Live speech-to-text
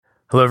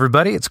Hello,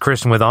 everybody. It's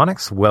Christian with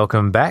Onyx.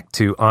 Welcome back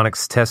to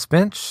Onyx Test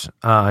Bench.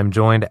 I'm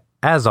joined,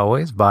 as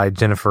always, by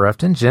Jennifer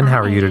Efton. Jen, how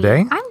are you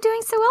today? I'm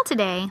doing so well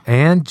today.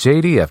 And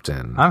JD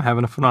Efton. I'm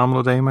having a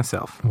phenomenal day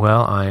myself.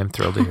 Well, I am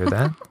thrilled to hear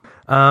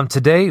that.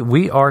 Today,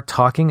 we are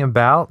talking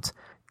about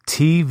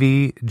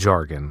TV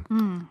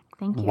jargon.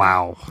 Thank you.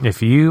 Wow.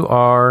 If you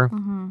are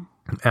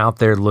out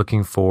there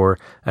looking for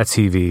a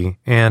TV,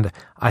 and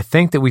I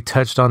think that we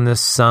touched on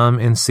this some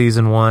in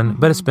season one,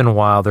 but it's been a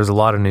while. There's a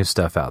lot of new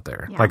stuff out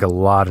there, like a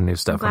lot of new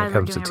stuff when it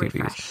comes to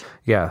TVs.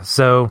 Yeah.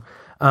 So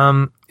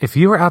if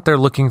you are out there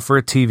looking for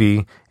a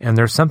TV and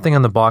there's something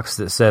on the box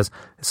that says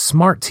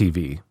smart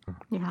TV,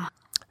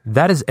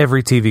 that is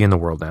every TV in the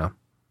world now.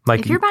 Like,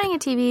 if you're buying a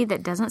TV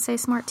that doesn't say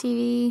smart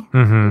TV,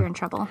 you're in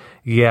trouble.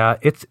 Yeah,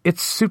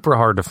 it's super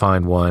hard to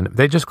find one.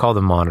 They just call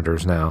them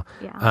monitors now.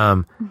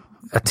 Yeah.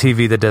 A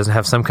TV that doesn't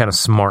have some kind of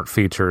smart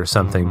feature or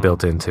something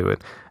built into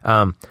it.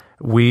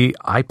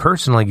 I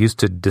personally used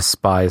to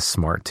despise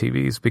smart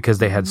TVs because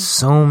they had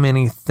so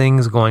many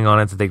things going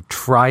on it that they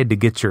tried to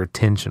get your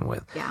attention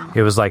with. Yeah.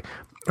 It was like,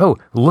 oh,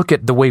 look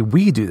at the way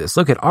we do this.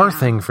 Look at our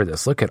thing for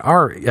this. Look at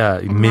our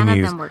menus. None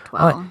of them worked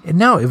well.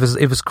 No,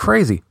 it was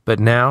crazy.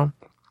 But now,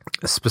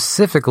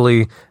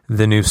 specifically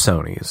the new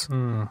Sonys,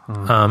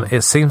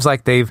 it seems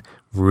like they've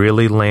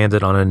really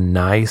landed on a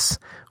nice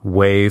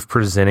wave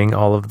presenting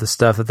all of the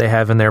stuff that they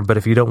have in there. But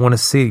if you don't want to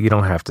see it, you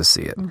don't have to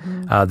see it.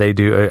 They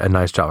do a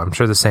nice job. I'm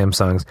sure the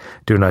Samsungs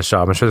do a nice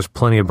job. I'm sure there's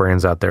plenty of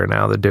brands out there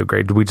now that do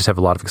great. We just have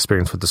a lot of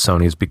experience with the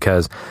Sonys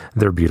because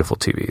they're beautiful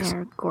TVs.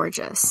 They're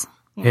gorgeous.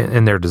 Yeah.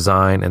 In their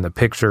design and the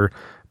picture,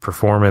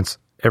 performance,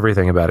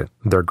 everything about it.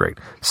 They're great.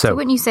 So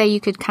wouldn't you say you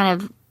could kind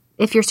of,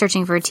 if you're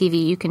searching for a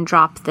TV, you can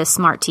drop the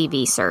smart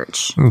TV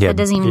search? Yeah. It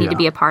doesn't even need to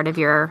be a part of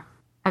your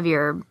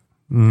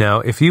No,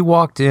 if you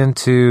walked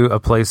into a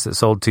place that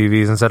sold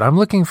TVs and said, I'm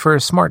looking for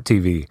a smart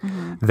TV,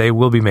 they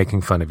will be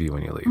making fun of you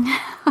when you leave.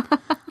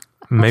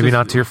 Maybe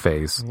not to your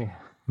face,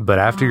 but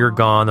after you're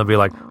gone, they'll be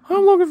like,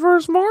 I'm looking for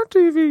a smart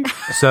TV.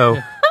 So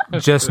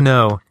just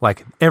know,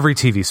 like, every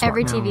TV is smart.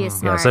 Every TV is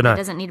smart. Yeah, so it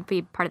doesn't need to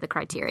be part of the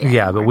criteria.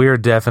 Yeah, anymore. but we're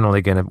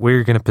definitely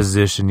we're gonna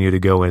position you to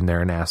go in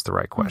there and ask the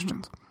right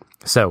questions.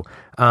 So,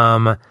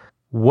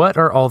 what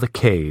are all the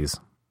Ks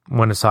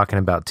when it's talking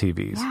about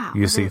TVs? Yeah,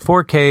 you see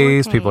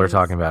 4Ks, people are 4Ks.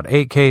 talking about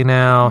 8K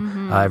now.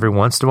 Every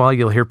once in a while,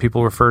 you'll hear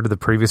people refer to the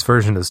previous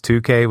version as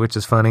 2K, which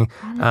is funny.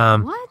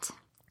 What?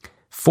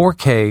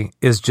 4K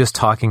is just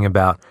talking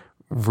about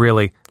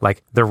really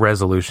like the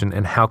resolution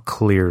and how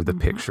clear the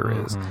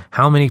picture is.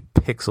 How many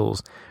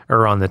pixels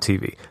are on the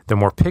TV. The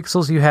more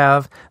pixels you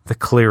have, the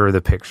clearer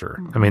the picture.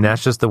 I mean,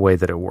 that's just the way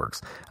that it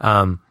works.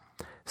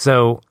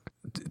 So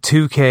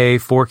 2K,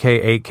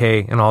 4K,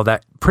 8K, and all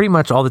that, pretty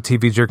much all the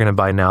TVs you're going to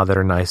buy now that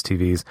are nice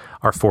TVs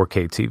are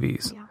 4K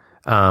TVs.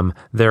 Yeah.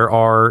 There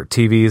are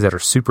TVs that are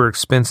super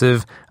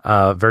expensive,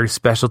 very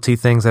specialty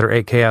things that are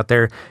 8K out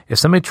there. If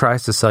somebody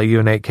tries to sell you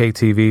an 8K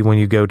TV when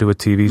you go to a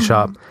TV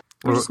shop,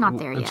 We're just not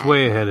there yet. It's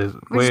way ahead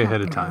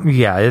of time.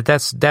 yeah,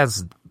 that's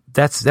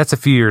a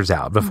few years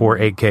out before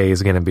 8K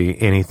is going to be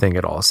anything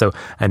at all. So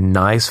a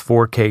nice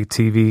 4K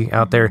TV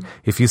out there,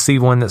 if you see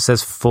one that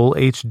says full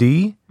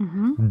HD,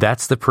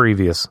 that's the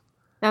previous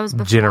That was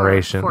before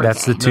generation. 4K.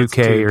 That's the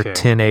 2K or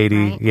 1080.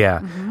 Right?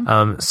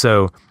 Yeah.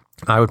 So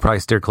I would probably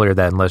steer clear of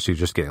that unless you're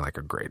just getting like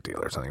a great deal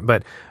or something.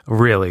 But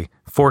really,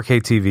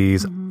 4K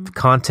TVs,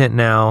 content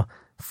now,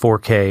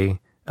 4K,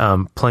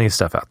 plenty of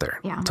stuff out there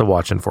to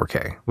watch in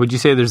 4K. Would you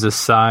say there's a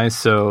size?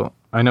 So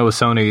I know with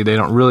Sony, they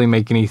don't really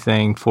make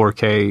anything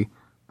 4K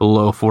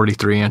below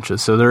 43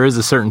 inches. So there is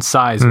a certain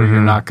size where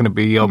you're not going to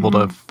be able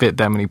to fit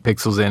that many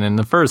pixels in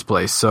the first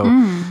place. So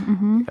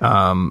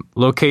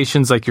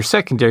locations like your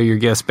secondary, your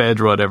guest bed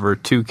or whatever,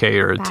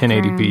 2K or a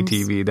 1080p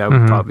TV, that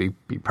would probably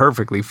be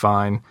perfectly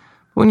fine.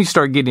 When you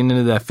start getting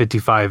into that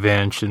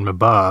 55-inch and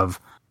above,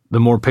 the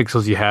more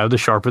pixels you have, the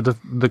sharper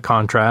the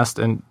contrast,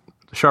 and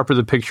the sharper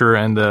the picture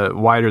and the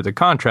wider the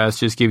contrast,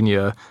 just giving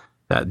you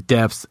that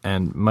depth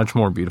and much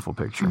more beautiful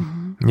picture.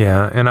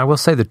 Yeah, and I will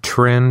say the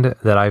trend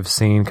that I've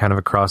seen kind of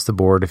across the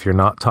board, if you're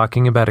not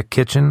talking about a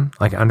kitchen,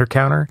 like under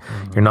counter,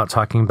 you're not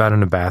talking about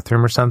in a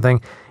bathroom or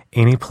something,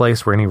 any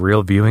place where any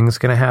real viewing is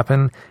going to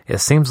happen, it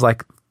seems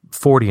like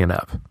 40 and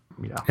up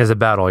is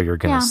about all you're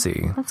going to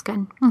see. That's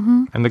good.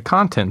 And the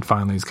content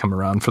finally has come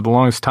around. For the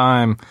longest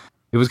time,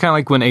 it was kind of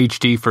like when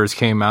HD first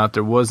came out.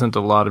 There wasn't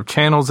a lot of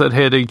channels that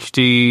had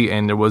HD,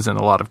 and there wasn't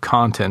a lot of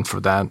content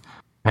for that.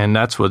 And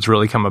that's what's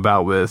really come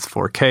about with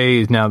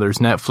 4K. Now there's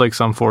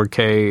Netflix on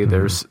 4K.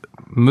 There's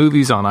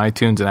movies on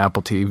iTunes and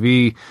Apple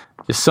TV.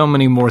 Just so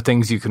many more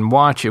things you can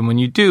watch. And when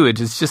you do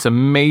it, it's just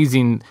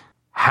amazing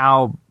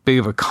how big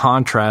of a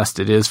contrast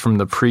it is from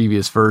the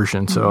previous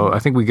version. So I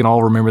think we can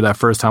all remember that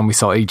first time we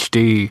saw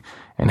HD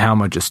and how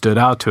much it stood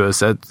out to us.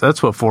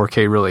 That's what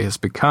 4K really has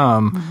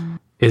become.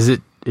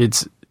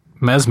 It's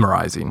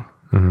mesmerizing.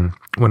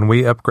 When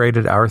we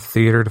upgraded our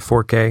theater to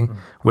 4K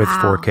with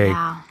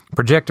 4K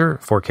projector,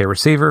 4K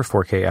receiver,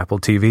 4K Apple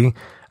TV,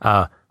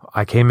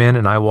 I came in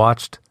and I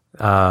watched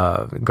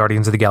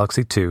Guardians of the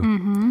Galaxy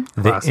 2.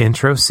 The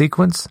intro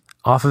sequence,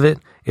 off of it.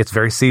 It's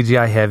very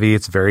CGI heavy.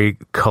 It's very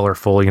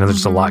colorful. There's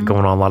just a lot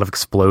going on, a lot of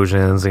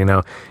explosions.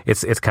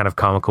 It's kind of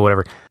comical,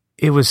 whatever.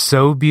 It was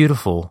so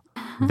beautiful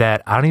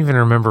that I don't even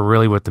remember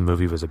really what the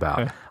movie was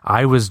about.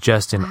 I was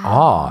just in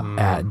awe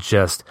at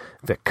just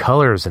the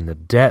colors and the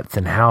depth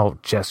and how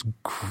just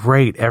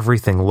great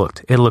everything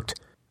looked. It looked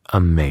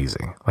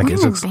amazing. Like it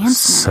looks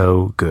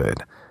so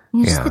good.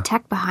 Just the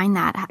tech behind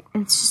that.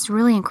 It's just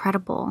really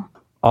incredible.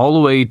 All the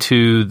way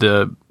to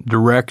the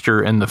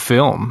director and the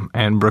film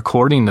and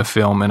recording the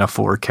film in a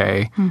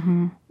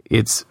 4K.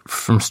 It's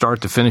from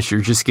start to finish.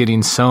 You're just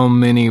getting so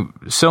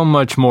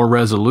much more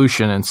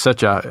resolution and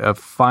such a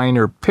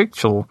finer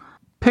pixel,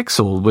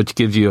 which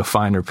gives you a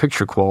finer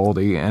picture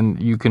quality,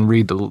 and you can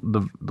read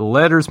the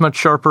letters much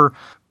sharper.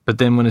 But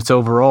then when it's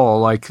overall,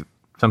 like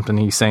something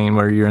he's saying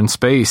where you're in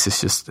space,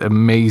 it's just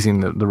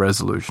amazing, the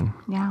resolution.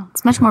 Yeah,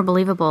 it's much more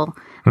believable.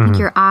 I think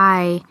your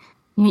eye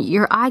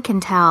can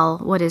tell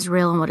what is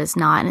real and what is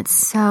not, and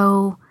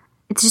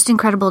it's just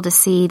incredible to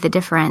see the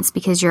difference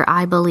because your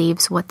eye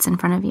believes what's in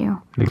front of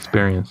you. The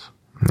experience.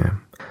 Yeah.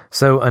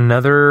 So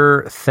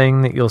another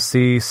thing that you'll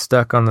see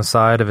stuck on the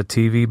side of a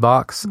TV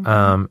box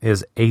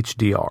is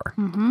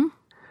HDR.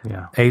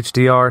 Yeah.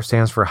 HDR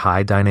stands for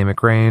high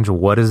dynamic range.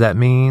 What does that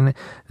mean?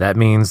 That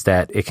means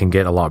that it can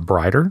get a lot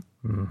brighter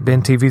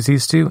than TVs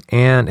used to,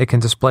 and it can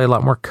display a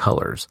lot more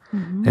colors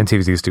than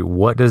TVs used to.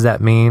 What does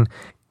that mean?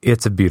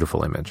 It's a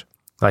beautiful image.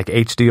 Like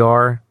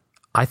HDR,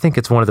 I think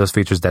it's one of those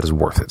features that is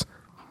worth it.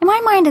 In my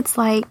mind, it's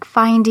like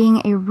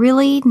finding a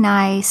really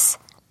nice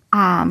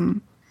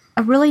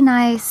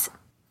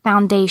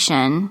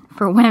foundation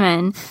for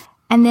women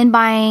and then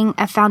buying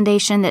a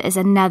foundation that is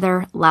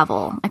another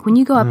level. Like when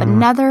you go up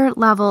another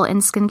level in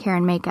skincare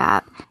and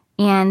makeup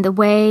and the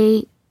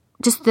way,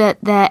 just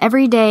the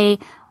everyday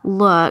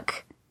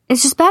look,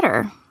 it's just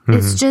better.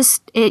 It's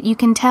just, you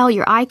can tell,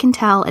 your eye can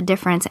tell a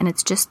difference and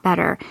it's just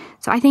better.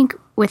 So I think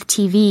with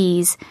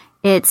TVs,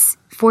 it's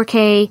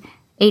 4K,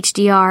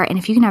 HDR, and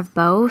if you can have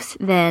both,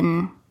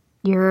 then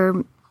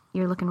you're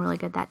looking really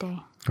good that day.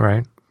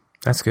 Right.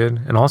 That's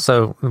good. And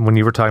also, when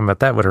you were talking about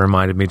that, what it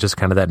reminded me, just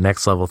kind of that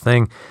next level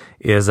thing,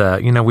 is,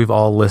 we've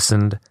all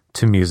listened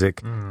to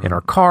music in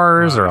our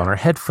cars or on our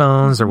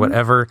headphones or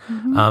whatever.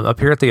 Up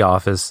here at the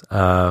office,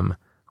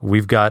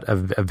 we've got a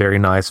very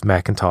nice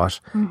Macintosh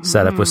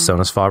set up with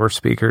Sonos Faber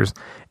speakers,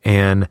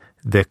 and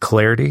the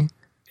clarity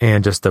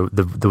and just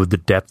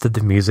the depth of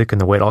the music and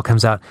the way it all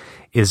comes out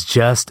is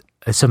just,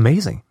 it's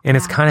amazing. And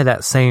it's kind of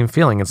that same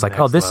feeling. It's like,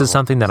 this is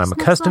something that I'm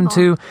accustomed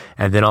to.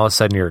 And then all of a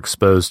sudden you're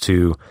exposed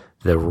to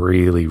the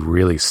really,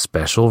 really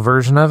special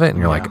version of it. And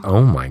you're like,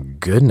 oh my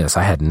goodness,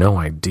 I had no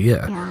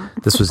idea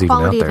this was even out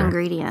there. Quality of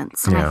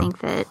ingredients. And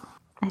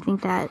I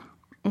think that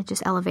it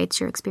just elevates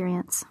your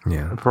experience.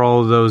 Yeah. For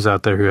all of those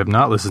out there who have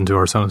not listened to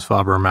our Sonos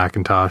Faber or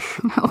Macintosh.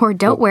 Or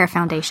don't wear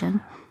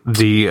foundation.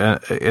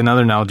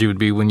 Another analogy would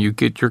be when you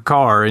get your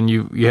car and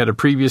you had a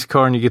previous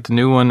car and you get the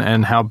new one,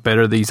 and how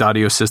better these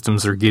audio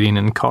systems are getting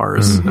in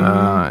cars.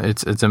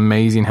 It's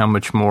amazing how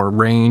much more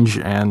range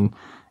and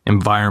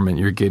environment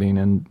you're getting,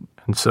 and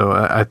so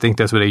I think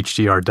that's what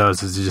HDR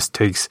does, is it just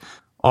takes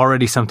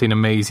already something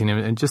amazing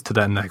and just to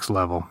that next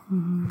level.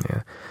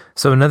 Yeah.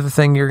 So another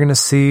thing you're going to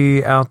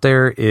see out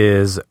there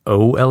is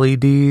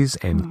OLEDs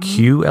and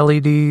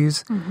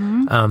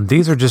QLEDs.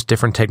 These are just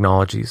different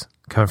technologies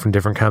coming from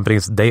different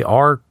companies. They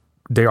are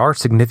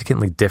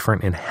significantly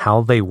different in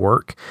how they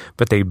work,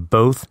 but they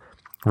both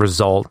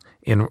result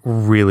in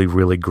really,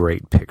 really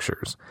great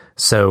pictures.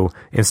 So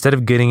instead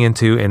of getting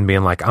into and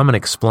being like, I'm going to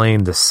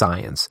explain the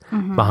science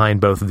behind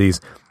both of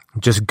these,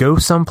 just go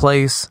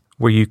someplace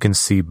where you can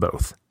see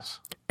both.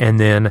 And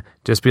then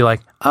just be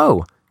like,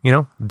 oh,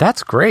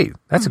 that's great.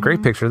 That's a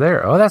great picture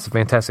there. Oh, that's a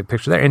fantastic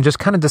picture there. And just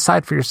kind of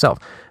decide for yourself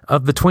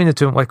between the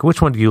two, like,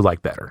 which one do you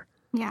like better?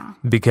 Yeah.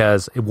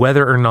 Because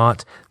whether or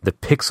not the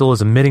pixel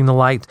is emitting the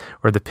light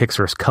or the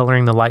pixel is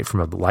coloring the light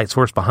from a light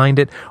source behind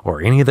it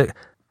or any of the,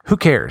 who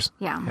cares?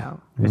 Yeah.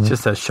 It's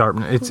just that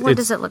sharpness. What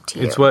does it look to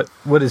you? It's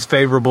what is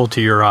favorable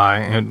to your eye.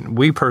 And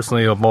we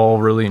personally have all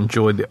really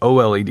enjoyed the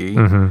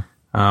OLED.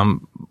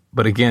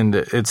 But again,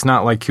 it's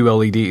not like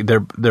QLED.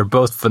 They're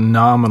both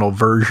phenomenal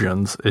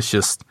versions. It's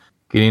just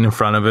getting in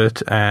front of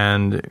it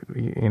and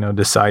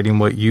deciding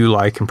what you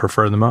like and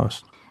prefer the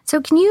most. So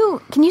can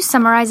you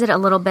summarize it a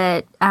little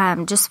bit,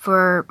 just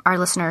for our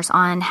listeners,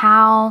 on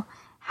how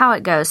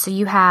it goes? So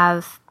you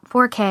have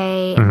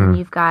 4K, and then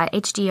you've got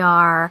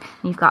HDR,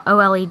 and you've got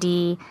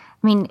OLED.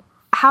 I mean,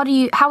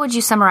 how would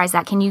you summarize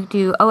that? Can you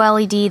do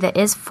OLED that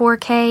is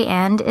 4K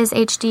and is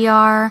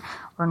HDR,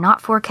 or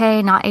not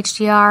 4K, not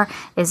HDR?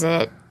 Is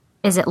it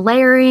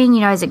layering?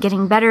 Is it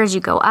getting better as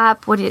you go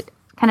up? Would you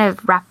kind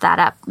of wrap that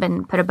up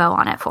and put a bow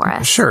on it for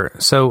us? Sure.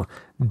 So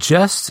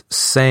just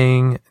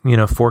saying,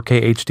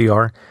 4K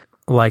HDR,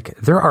 like,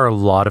 there are a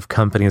lot of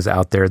companies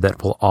out there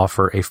that will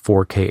offer a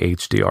 4K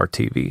HDR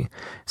TV.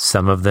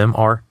 Some of them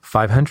are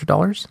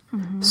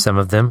 $500. Some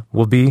of them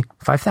will be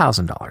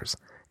 $5,000.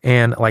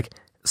 And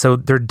so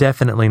they're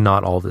definitely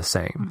not all the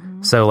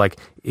same. So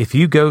if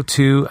you go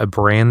to a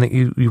brand that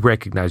you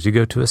recognize, you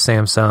go to a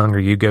Samsung or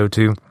you go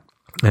to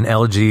an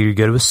LG, you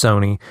go to a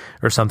Sony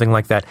or something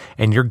like that,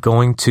 and you're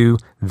going to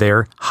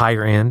their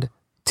higher end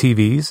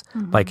TVs,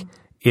 like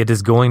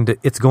it's going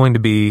to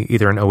be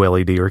either an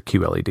OLED or a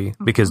QLED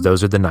because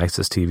those are the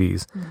nicest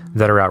TVs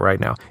that are out right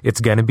now.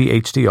 It's going to be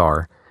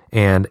HDR.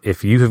 And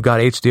if you have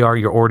got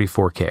HDR, you're already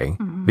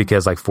 4K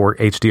because like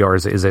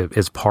HDR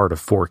is part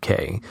of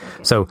 4K.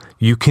 So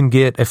you can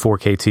get a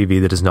 4K TV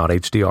that is not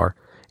HDR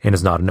and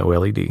is not an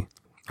OLED,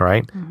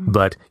 right?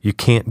 But you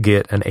can't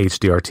get an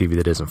HDR TV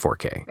that isn't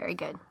 4K. Very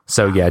good.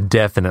 So yeah,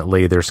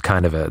 definitely there's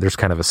kind of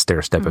a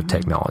stair step of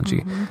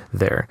technology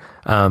there.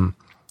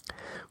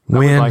 I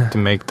would like to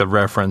make the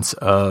reference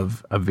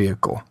of a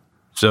vehicle.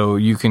 So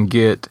you can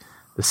get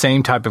the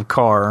same type of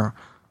car.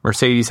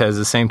 Mercedes has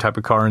the same type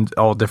of car in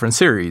all different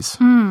series.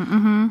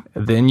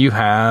 Then you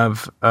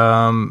have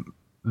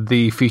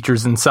the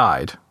features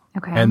inside.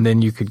 Okay. And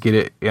then you could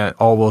get it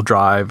all-wheel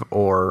drive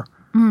or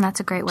That's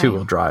a great way.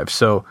 two-wheel drive.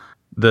 So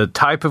the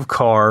type of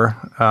car,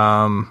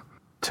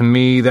 to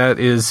me, that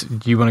is,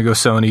 you want to go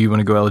Sony, you want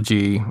to go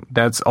LG.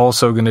 That's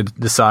also going to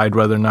decide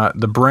whether or not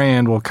the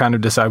brand will kind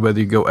of decide whether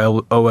you go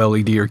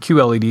OLED or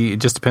QLED. It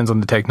just depends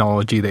on the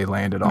technology they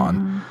landed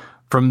on.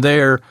 From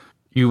there,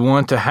 you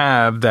want to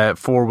have that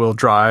four-wheel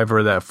drive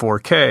or that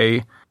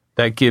 4K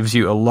that gives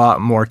you a lot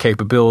more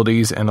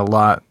capabilities and a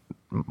lot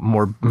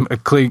more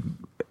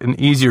an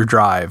easier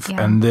drive.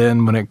 Yeah. And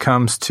then when it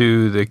comes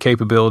to the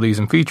capabilities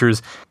and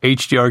features,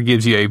 HDR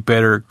gives you a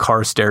better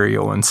car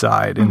stereo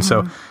inside. And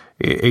so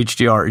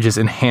HDR just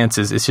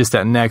enhances. It's just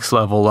that next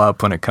level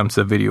up when it comes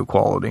to video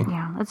quality.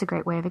 Yeah, that's a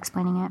great way of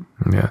explaining it.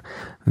 Yeah.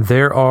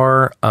 There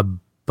are a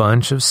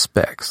bunch of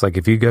specs. Like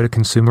if you go to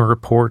Consumer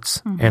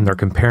Reports and they're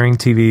comparing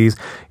TVs,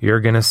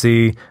 you're going to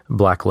see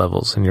black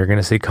levels and you're going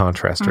to see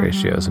contrast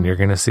ratios and you're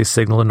going to see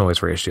signal to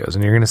noise ratios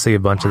and you're going to see a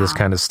bunch of this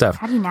kind of stuff.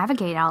 How do you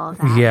navigate all of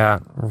that? Yeah,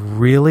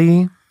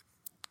 really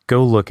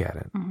go look at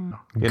it.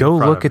 Go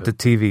look at the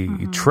TV.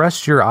 You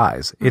trust your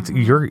eyes. It's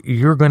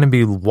you're going to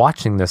be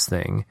watching this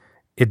thing.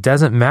 It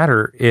doesn't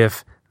matter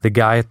if the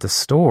guy at the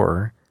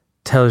store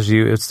tells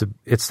you it's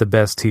the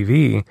best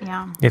TV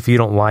if you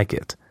don't like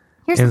it.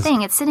 Here's the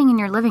thing, it's sitting in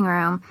your living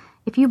room.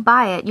 If you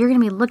buy it, you're going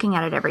to be looking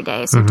at it every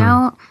day. So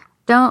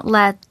don't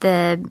let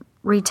the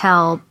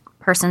retail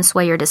person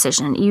sway your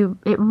decision.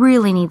 It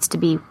really needs to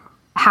be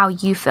how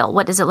you feel.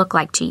 What does it look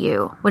like to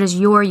you? What is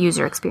your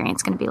user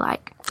experience going to be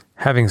like?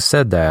 Having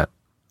said that,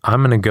 I'm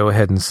going to go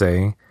ahead and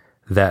say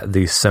that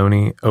the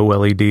Sony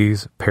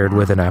OLEDs paired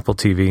with an Apple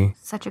TV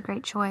Such a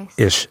great choice.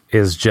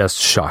 is just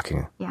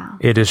shocking. Yeah.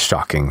 It is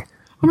shocking.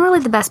 And really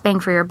the best bang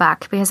for your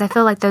buck, because I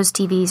feel like those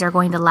TVs are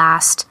going to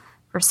last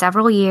for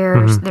several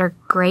years. They're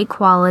great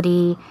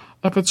quality.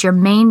 If it's your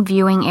main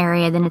viewing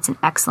area, then it's an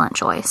excellent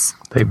choice.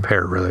 They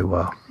pair really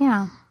well.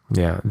 Yeah.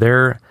 Yeah,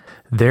 there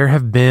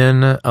have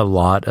been a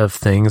lot of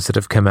things that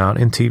have come out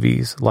in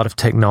TVs, a lot of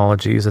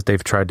technologies that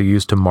they've tried to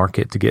use to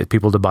market to get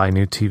people to buy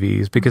new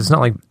TVs, because it's not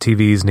like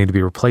TVs need to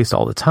be replaced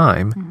all the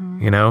time,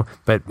 you know,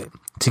 but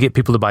to get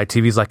people to buy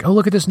TVs like, oh,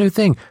 look at this new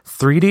thing,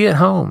 3D at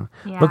home.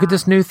 Yeah. Look at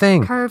this new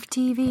thing. Curved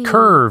TV.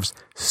 Curves,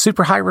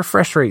 super high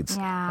refresh rates,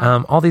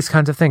 all these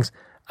kinds of things.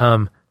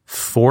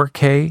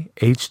 4K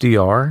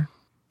HDR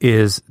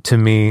is, to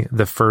me,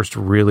 the first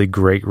really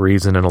great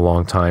reason in a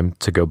long time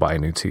to go buy a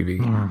new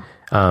TV.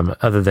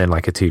 Other than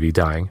like a TV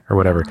dying or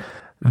whatever.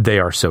 They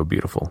are so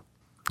beautiful.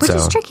 Which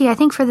is tricky, I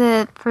think, for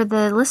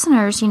the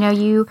listeners. You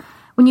know,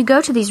 when you go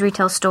to these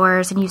retail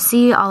stores and you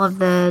see all of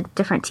the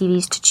different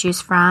TVs to choose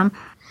from,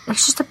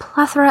 there's just a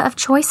plethora of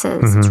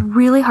choices. It's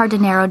really hard to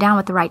narrow down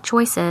what the right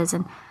choice is.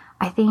 And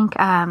I think,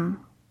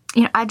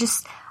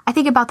 I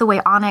think about the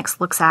way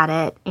Onyx looks at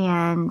it,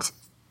 and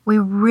we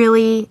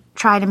really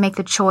try to make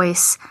the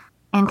choice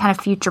and kind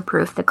of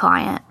future-proof the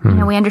client. You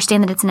know, we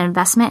understand that it's an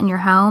investment in your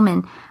home,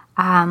 and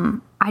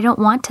I don't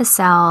want to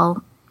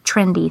sell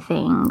trendy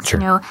things. Sure.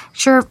 You know,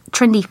 sure,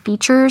 trendy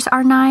features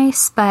are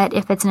nice, but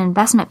if it's an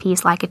investment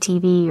piece like a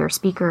TV or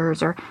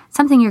speakers or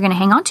something you're going to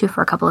hang on to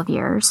for a couple of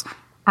years,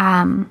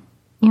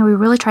 we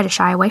really try to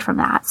shy away from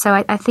that. So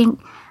I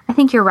think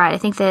you're right. I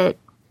think that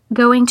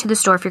going to the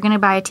store, if you're going to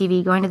buy a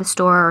TV, going to the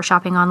store or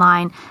shopping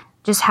online,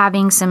 just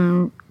having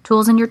some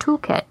tools in your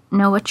toolkit,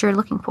 know what you're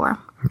looking for.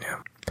 Yeah.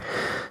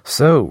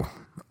 So,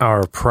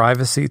 our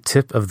privacy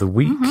tip of the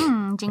week.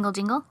 Jingle,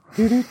 jingle.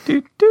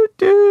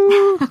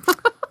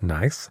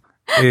 Nice.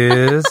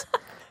 Is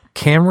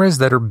cameras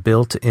that are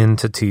built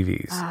into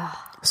TVs.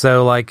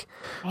 So like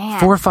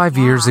 4 or 5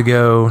 years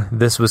ago,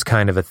 this was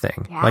kind of a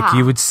thing. Like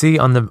you would see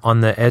on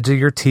the edge of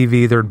your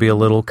TV, there'd be a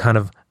little kind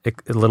of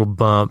a little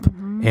bump,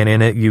 and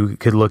in it you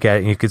could look at it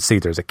and you could see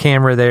there's a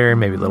camera there,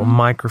 maybe a little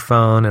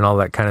microphone and all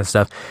that kind of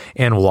stuff.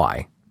 And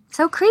why?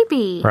 So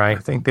creepy. Right?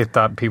 I think they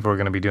thought people were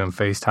going to be doing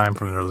FaceTime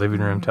from their living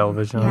room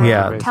television.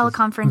 Yeah.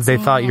 Teleconferencing. They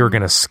thought you were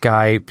going to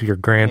Skype your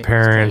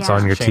grandparents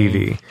on your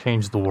TV.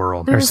 Change the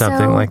world. It or was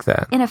something so like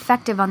that.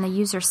 ineffective on the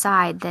user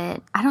side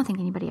that I don't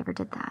think anybody ever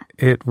did that.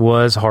 It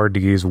was hard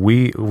to use.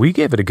 We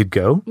gave it a good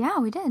go. Yeah,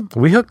 we did.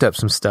 We hooked up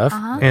some stuff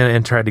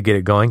and tried to get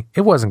it going.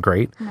 It wasn't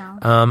great.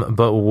 No.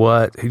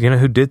 But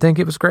who did think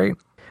it was great?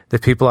 the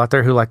people out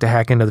there who like to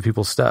hack into other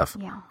people's stuff.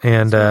 Yeah,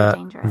 and it's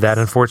really dangerous. that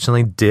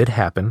unfortunately did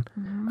happen.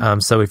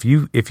 So if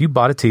you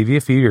bought a TV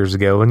a few years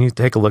ago and you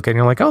take a look at it and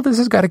you're like, oh, this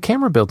has got a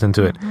camera built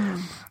into it,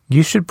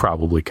 you should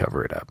probably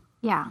cover it up.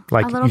 Yeah.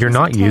 Like, you're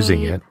not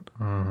using it.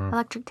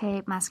 Electric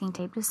tape, masking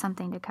tape, just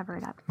something to cover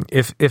it up.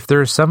 If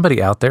there's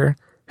somebody out there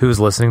who's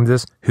listening to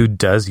this who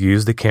does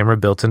use the camera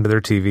built into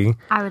their TV,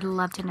 I would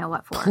love to know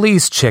what for.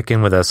 please check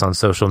in with us on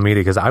social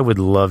media because I would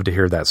love to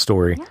hear that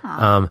story.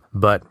 Yeah.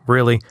 But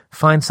really,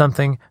 find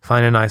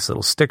a nice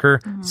little sticker,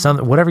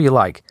 something, whatever you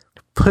like,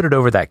 put it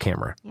over that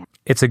camera. Yeah.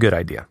 It's a good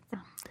idea.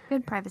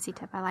 Good privacy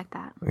tip. I like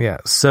that. Yeah.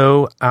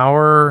 So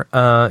our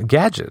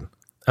gadget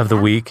of the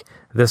week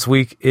this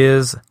week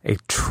is a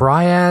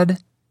Triad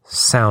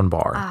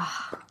soundbar.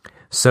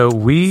 So So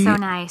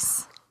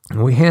nice.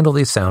 we handle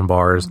these sound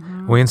bars.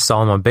 We install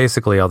them on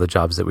basically all the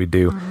jobs that we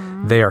do.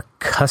 They are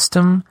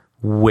custom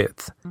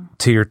width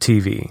to your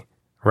TV,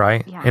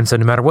 right? Yeah. And so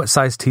no matter what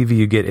size TV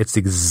you get, it's the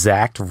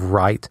exact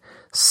right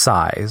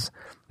size.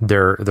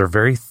 They're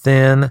very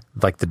thin.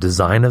 Like, the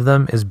design of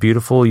them is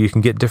beautiful. You can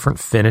get different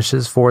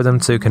finishes for them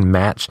so you can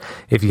match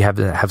if you have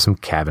to have some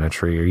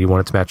cabinetry or you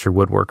want it to match your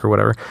woodwork or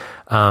whatever.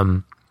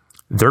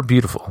 They're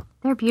beautiful.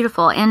 They're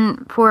beautiful.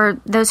 And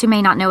for those who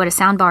may not know what a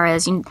soundbar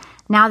is,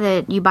 now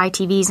that you buy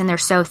TVs and they're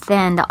so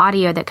thin, the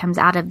audio that comes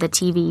out of the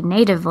TV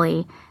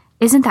natively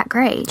isn't that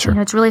great.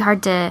 Sure. It's really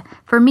hard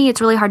for me,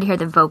 it's really hard to hear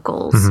the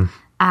vocals.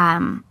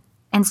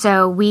 And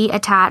so we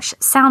attach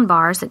sound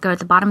bars that go at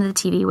the bottom of the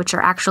TV, which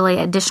are actually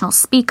additional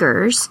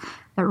speakers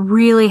that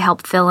really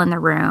help fill in the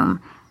room.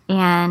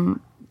 And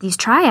these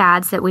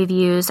triads that we've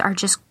used are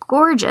just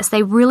gorgeous.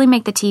 They really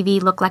make the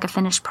TV look like a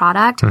finished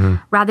product.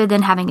 Rather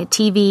than having a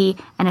TV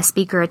and a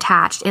speaker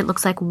attached, it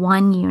looks like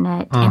one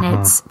unit, and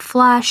it's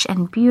flush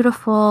and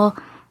beautiful.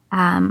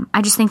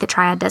 I just think the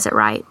Triad does it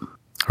right.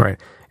 Right.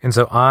 And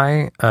so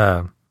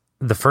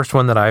the first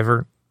one that I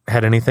ever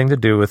had anything to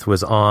do with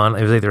was it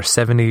was either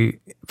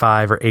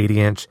 75 or 80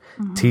 inch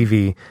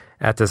TV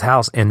at this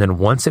house. And then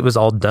once it was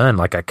all done,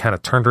 like, I kind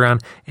of turned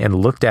around and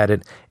looked at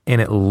it, and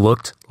it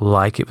looked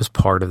like it was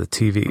part of the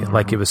TV.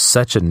 Like, it was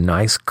such a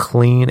nice,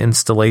 clean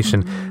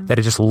installation that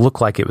it just looked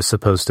like it was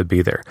supposed to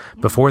be there.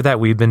 Before that,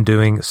 we've been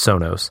doing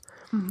Sonos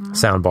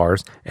sound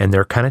bars, and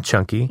they're kind of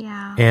chunky,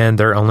 and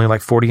they're only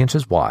like 40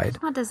 inches wide.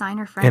 It's not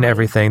designer friendly. And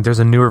everything. There's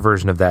a newer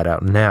version of that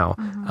out now.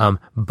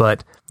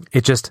 But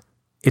it just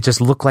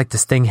looked like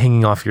this thing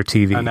hanging off your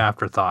TV. An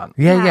afterthought.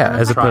 Yeah.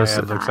 As opposed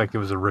to, It looks like it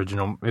was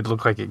original. It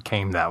looked like it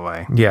came that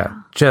way. yeah,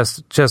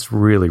 just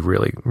really,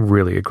 really,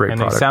 really a great And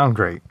product. they sound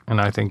great.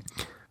 And I think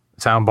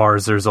sound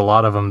bars, there's a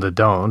lot of them that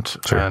don't.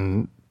 Sure.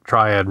 And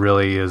Triad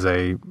really is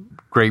a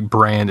great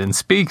brand in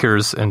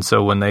speakers. And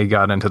so when they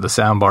got into the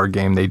soundbar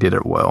game, they did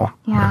it well.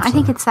 Yeah, I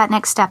think it's that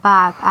next step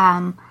up.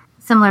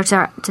 Similar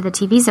to the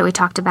TVs that we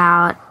talked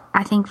about,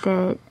 I think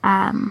that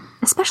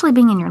especially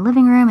being in your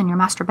living room and your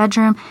master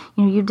bedroom,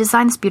 you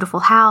design this beautiful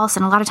house,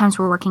 and a lot of times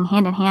we're working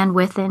hand in hand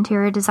with the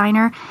interior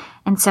designer.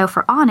 And so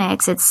for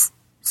Onyx, it's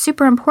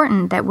super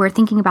important that we're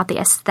thinking about the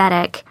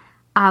aesthetic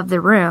of the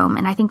room.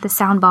 And I think the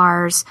sound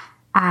bars,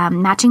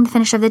 matching the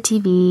finish of the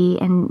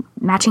TV and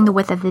matching the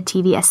width of the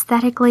TV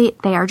aesthetically,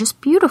 they are just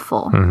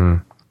beautiful.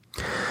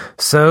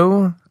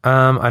 So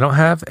I don't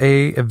have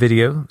a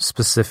video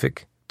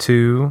specific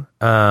to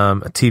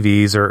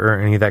TVs or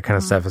any of that kind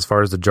of stuff as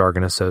far as the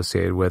jargon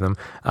associated with them.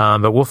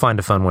 But we'll find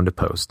a fun one to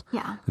post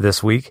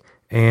this week.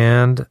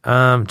 And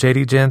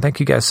JD, Jen,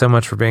 thank you guys so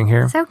much for being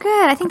here. So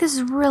good. I think this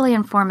is really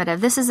informative.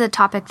 This is a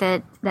topic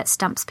that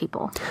stumps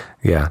people.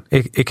 Yeah,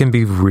 it can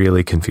be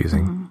really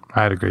confusing.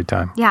 I had a great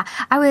time. Yeah,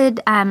 I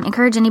would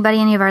encourage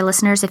any of our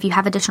listeners, if you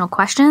have additional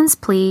questions,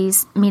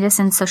 please meet us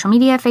in social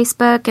media,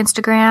 Facebook,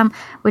 Instagram.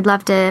 We'd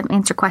love to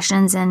answer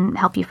questions and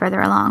help you further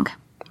along.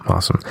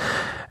 Awesome.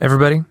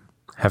 Everybody,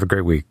 have a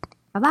great week.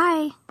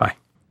 Bye-bye. Bye.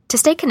 To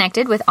stay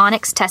connected with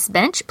Onyx Test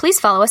Bench, please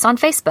follow us on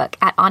Facebook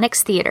at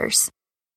Onyx Theaters.